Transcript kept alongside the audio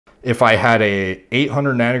if I had a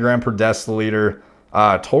 800 nanogram per deciliter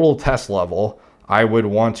total test level, I would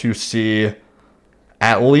want to see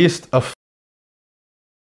at least a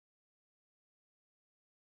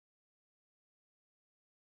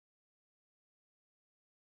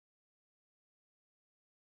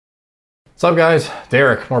What's up guys,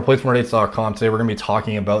 Derek, moreplates.com. Today we're gonna be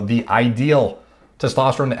talking about the ideal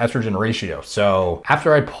testosterone to estrogen ratio. So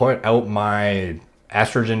after I put out my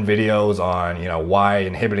estrogen videos on, why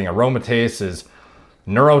inhibiting aromatase is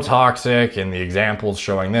neurotoxic and the examples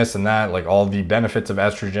showing this and that, like all the benefits of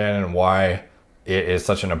estrogen and why it is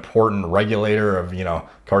such an important regulator of,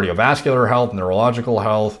 cardiovascular health, neurological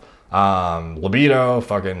health, libido,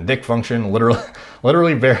 fucking dick function,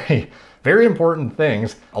 literally very important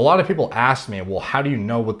things. A lot of people ask me, well, how do you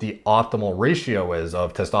know what the optimal ratio is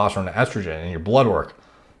of testosterone to estrogen in your blood work?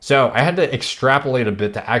 So I had to extrapolate a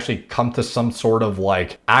bit to actually come to some sort of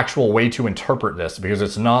like actual way to interpret this, because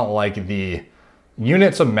it's not like the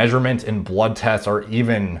units of measurement in blood tests are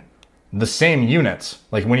even the same units.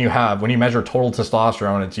 Like when you measure total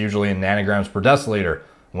testosterone, it's usually in nanograms per deciliter.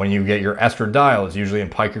 When you get your estradiol, it's usually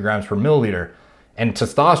in picograms per milliliter. And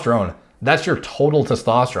testosterone, that's your total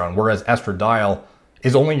testosterone, whereas estradiol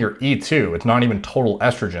is only your E2. It's not even total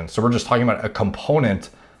estrogen. So we're just talking about a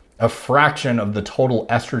component, a fraction of the total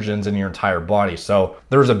estrogens in your entire body. So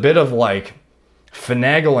there's a bit of like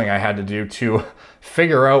finagling I had to do to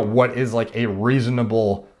figure out what is like a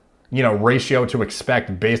reasonable, ratio to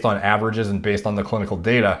expect based on averages and based on the clinical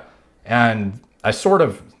data. And I sort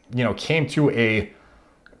of, came to a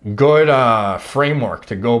good framework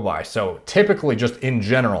to go by. So typically, just in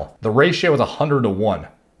general, the ratio is 100 to 1.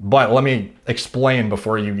 But let me explain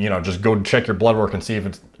before you, just go check your blood work and see if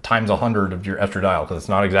it's times 100 of your estradiol, because it's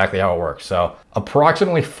not exactly how it works. So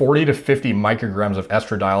approximately 40 to 50 micrograms of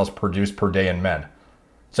estradiol is produced per day in men.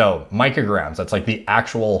 So micrograms, that's like the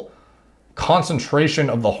actual concentration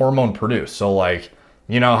of the hormone produced. So like,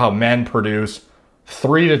 how men produce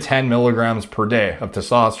 3 to 10 milligrams per day of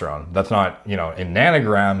testosterone. That's not, in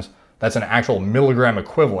nanograms, that's an actual milligram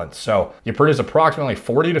equivalent. So you produce approximately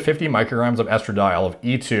 40 to 50 micrograms of estradiol of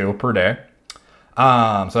E2 per day.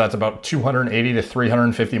 So that's about 280 to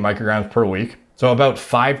 350 micrograms per week. So about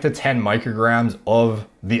 5 to 10 micrograms of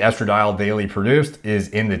the estradiol daily produced is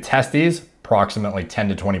in the testes, approximately 10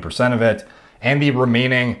 to 20% of it. And the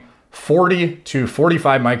remaining 40 to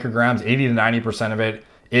 45 micrograms, 80 to 90% of it,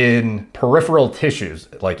 in peripheral tissues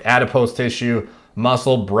like adipose tissue,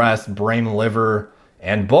 muscle, breast, brain, liver,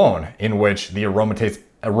 and bone, in which the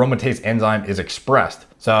aromatase enzyme is expressed.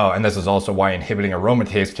 So, and this is also why inhibiting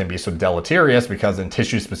aromatase can be so deleterious, because in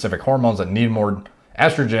tissue-specific hormones that need more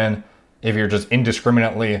estrogen, if you're just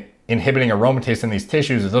indiscriminately inhibiting aromatase in these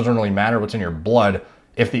tissues, it doesn't really matter what's in your blood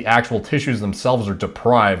if the actual tissues themselves are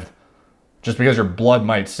deprived. Just because your blood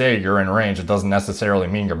might say you're in range, it doesn't necessarily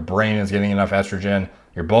mean your brain is getting enough estrogen,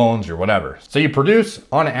 your bones, your whatever. So you produce,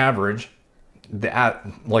 on average, at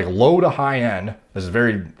like low to high end, this is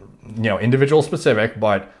very, individual specific,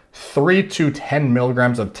 but 3 to 10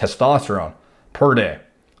 milligrams of testosterone per day.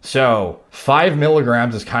 So 5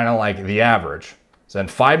 milligrams is kind of like the average. So then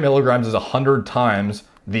 5 milligrams is 100 times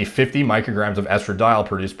the 50 micrograms of estradiol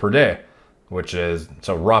produced per day, which is,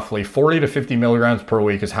 so roughly 40 to 50 milligrams per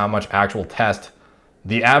week is how much actual test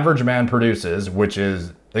the average man produces, which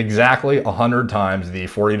is exactly 100 times the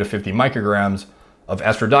 40 to 50 micrograms of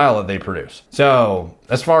estradiol that they produce. So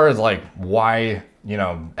as far as like why,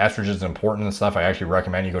 estrogen is important and stuff, I actually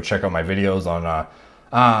recommend you go check out my videos on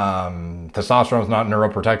testosterone is not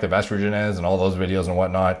neuroprotective, estrogen is, and all those videos and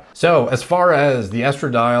whatnot. So as far as the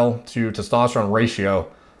estradiol to testosterone ratio,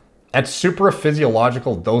 at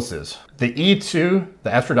supraphysiological doses, the E2, the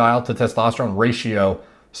estradiol to testosterone ratio,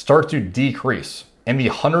 start to decrease. And the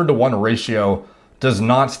 100 to 1 ratio does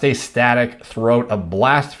not stay static throughout a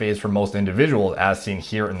blast phase for most individuals, as seen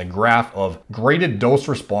here in the graph of graded dose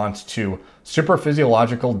response to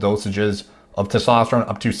supraphysiological dosages of testosterone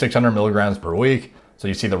up to 600 milligrams per week. So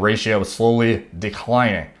you see the ratio is slowly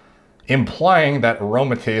declining, implying that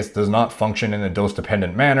aromatase does not function in a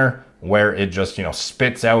dose-dependent manner, where it just,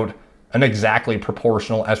 spits out an exactly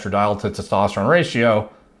proportional estradiol to testosterone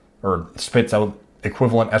ratio, or spits out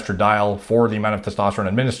equivalent estradiol for the amount of testosterone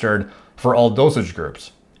administered for all dosage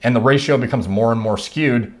groups. And the ratio becomes more and more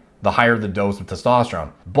skewed the higher the dose of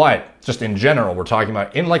testosterone. But just in general, we're talking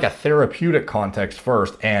about in like a therapeutic context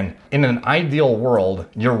first, and in an ideal world,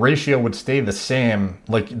 your ratio would stay the same,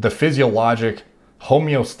 like the physiologic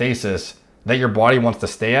homeostasis that your body wants to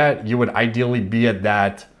stay at, you would ideally be at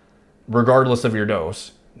that regardless of your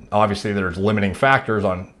dose. Obviously, there's limiting factors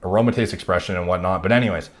on aromatase expression and whatnot. But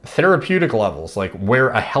anyways, therapeutic levels, like where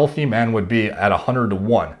a healthy man would be at 100 to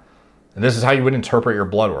 1. And this is how you would interpret your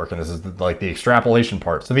blood work. And this is like the extrapolation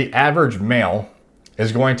part. So the average male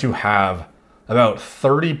is going to have about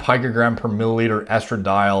 30 picogram per milliliter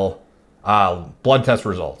estradiol blood test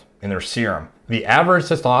result in their serum. The average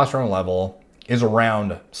testosterone level is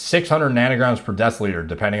around 600 nanograms per deciliter,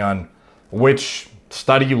 depending on which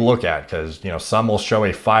study you look at, because some will show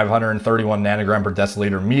a 531 nanogram per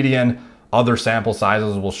deciliter median. Other sample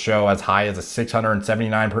sizes will show as high as a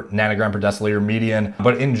 679 nanogram per deciliter median.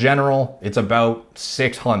 But in general, it's about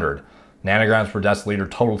 600 nanograms per deciliter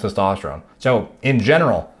total testosterone. So in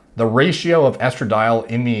general, the ratio of estradiol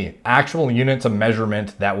in the actual units of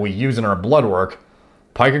measurement that we use in our blood work,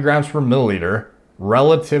 picograms per milliliter,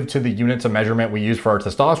 relative to the units of measurement we use for our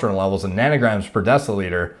testosterone levels in nanograms per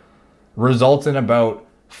deciliter, results in about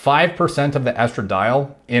 5% of the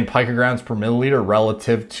estradiol in picograms per milliliter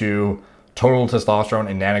relative to total testosterone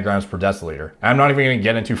in nanograms per deciliter. I'm not even going to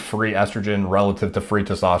get into free estrogen relative to free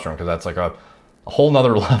testosterone, because that's like a whole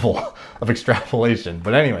nother level of extrapolation.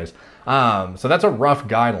 But anyways, so that's a rough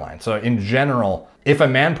guideline. So in general, if a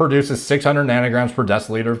man produces 600 nanograms per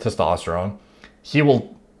deciliter of testosterone, he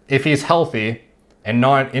will, if he's healthy and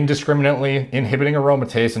not indiscriminately inhibiting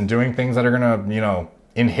aromatase and doing things that are going to,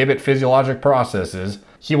 inhibit physiologic processes,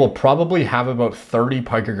 he will probably have about 30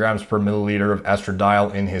 picograms per milliliter of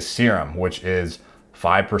estradiol in his serum, which is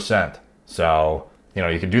 5%. So,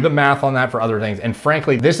 you can do the math on that for other things. And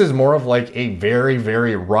frankly, this is more of like a very,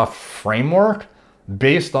 very rough framework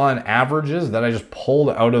based on averages that I just pulled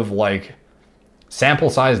out of like sample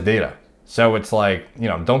size data. So it's like,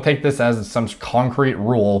 don't take this as some concrete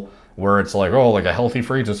rule where it's like, oh, like a healthy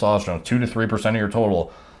free testosterone, 2 to 3% of your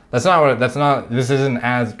total. This isn't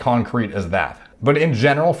as concrete as that. But in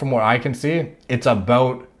general, from what I can see, it's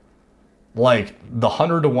about like the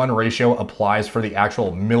 100-to-1 ratio applies for the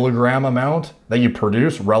actual milligram amount that you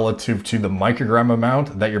produce relative to the microgram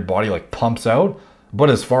amount that your body like pumps out. But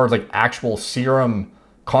as far as like actual serum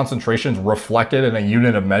concentrations reflected in a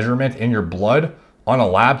unit of measurement in your blood on a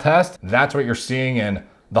lab test, that's what you're seeing. And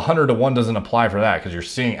the 100-to-1 doesn't apply for that, because you're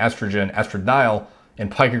seeing estrogen, estradiol in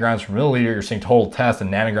picograms per milliliter, you're seeing total test in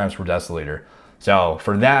nanograms per deciliter. So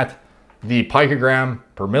for that, the picogram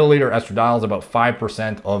per milliliter estradiol is about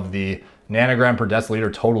 5% of the nanogram per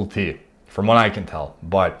deciliter total T, from what I can tell.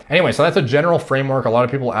 But anyway, so that's a general framework. A lot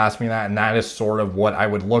of people ask me that, and that is sort of what I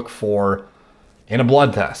would look for in a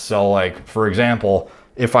blood test. So like, for example,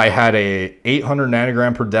 if I had a 800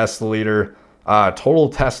 nanogram per deciliter total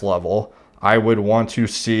test level, I would want to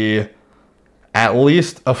see at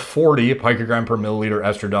least a 40 picogram per milliliter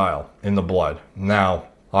estradiol in the blood. Now,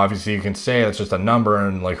 obviously you can say it's just a number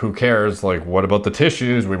and like, who cares? Like, what about the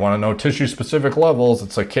tissues? We want to know tissue specific levels.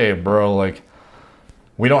 It's like, okay, bro, like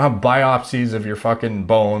we don't have biopsies of your fucking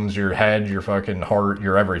bones, your head, your fucking heart,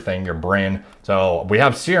 your everything, your brain. So we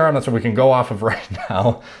have serum, that's what we can go off of right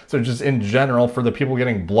now. So just in general, for the people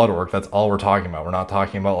getting blood work, that's all we're talking about. We're not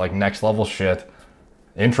talking about like next level shit,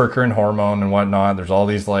 intracrine hormone and whatnot. There's all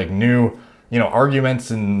these like new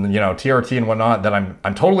arguments and, TRT and whatnot that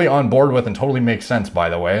I'm totally on board with and totally makes sense, by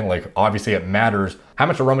the way. Like, obviously it matters how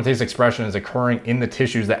much aromatase expression is occurring in the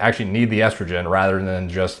tissues that actually need the estrogen rather than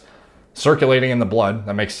just circulating in the blood.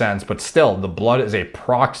 That makes sense. But still, the blood is a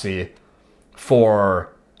proxy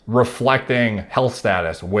for reflecting health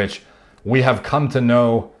status, which we have come to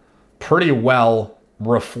know pretty well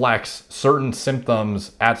reflects certain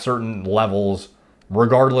symptoms at certain levels,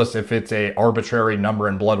 regardless if it's a arbitrary number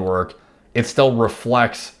in blood work. It still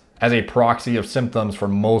reflects as a proxy of symptoms for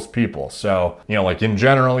most people. So, like in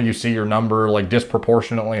general, you see your number like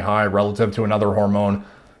disproportionately high relative to another hormone,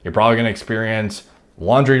 you're probably going to experience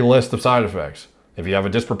laundry list of side effects. If you have a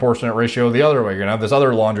disproportionate ratio the other way, you're going to have this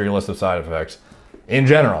other laundry list of side effects in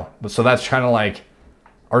general. So that's kind of like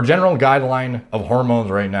our general guideline of hormones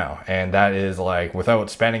right now. And that is like, without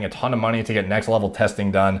spending a ton of money to get next level testing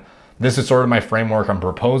done, this is sort of my framework I'm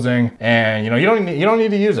proposing, and you don't need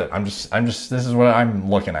to use it. I'm just this is what I'm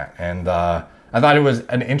looking at, and I thought it was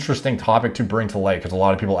an interesting topic to bring to light, because a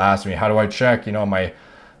lot of people ask me, how do I check,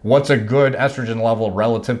 what's a good estrogen level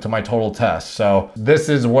relative to my total test? So this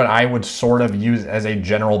is what I would sort of use as a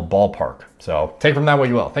general ballpark. So take from that what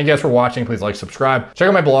you will. Thank you guys for watching. Please like, subscribe, check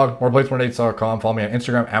out my blog, moreplates.com. Follow me on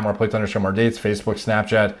Instagram at moreplates_moredates, Facebook,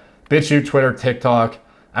 Snapchat, BitChute, Twitter, TikTok.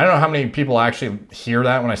 I don't know how many people actually hear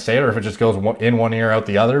that when I say it, or if it just goes in one ear out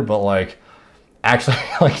the other, but like, actually,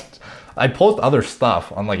 like, I post other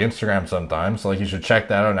stuff on like Instagram sometimes, so like you should check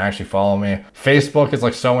that out and actually follow me. Facebook is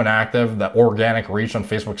like so inactive that organic reach on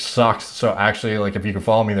Facebook sucks. So actually, like, if you could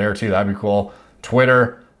follow me there too, that'd be cool.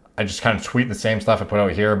 Twitter, I just kind of tweet the same stuff I put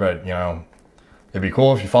out here, but it'd be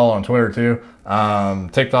cool if you follow on Twitter too.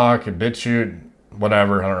 TikTok, BitChute,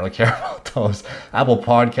 whatever. I don't really care about those. Apple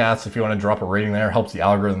Podcasts, if you want to drop a rating there, helps the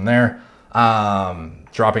algorithm there.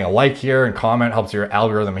 Dropping a like here and comment helps your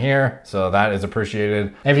algorithm here, so that is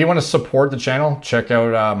appreciated. And if you want to support the channel, check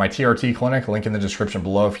out my TRT clinic, link in the description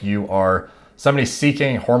below if you are somebody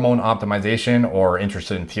seeking hormone optimization or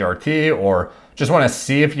interested in TRT, or just want to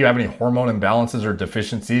see if you have any hormone imbalances or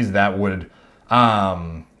deficiencies that would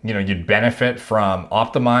you'd benefit from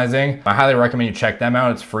optimizing. I highly recommend you check them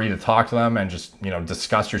out. It's free to talk to them and just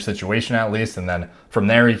discuss your situation at least, and then from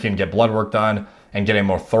there you can get blood work done and get a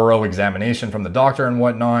more thorough examination from the doctor and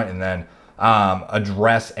whatnot, and then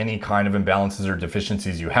address any kind of imbalances or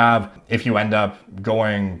deficiencies you have. If you end up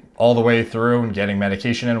going all the way through and getting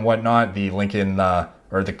medication and whatnot, the link in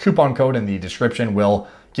or the coupon code in the description will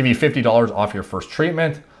give you $50 off your first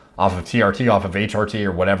treatment, off of TRT, off of HRT,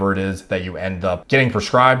 or whatever it is that you end up getting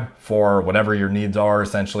prescribed for whatever your needs are,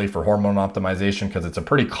 essentially for hormone optimization, because it's a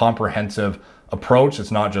pretty comprehensive approach.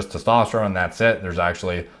 It's not just testosterone and that's it. There's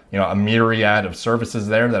actually a myriad of services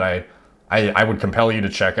there that I would compel you to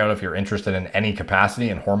check out if you're interested in any capacity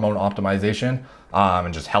in hormone optimization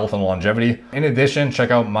and just health and longevity. In addition,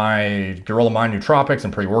 check out my Gorilla Mind nootropics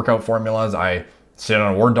and pre-workout formulas. I sit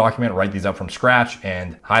on a Word document, write these up from scratch,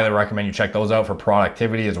 and highly recommend you check those out for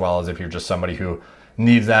productivity, as well as if you're just somebody who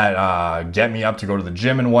needs that get me up to go to the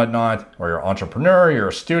gym and whatnot, or you're an entrepreneur, you're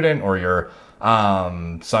a student, or you're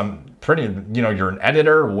you're an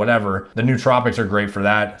editor, whatever. The nootropics are great for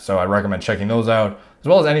that, so I recommend checking those out, as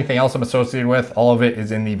well as anything else I'm associated with. All of it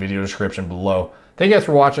is in the video description below. Thank you guys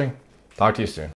for watching. Talk to you soon.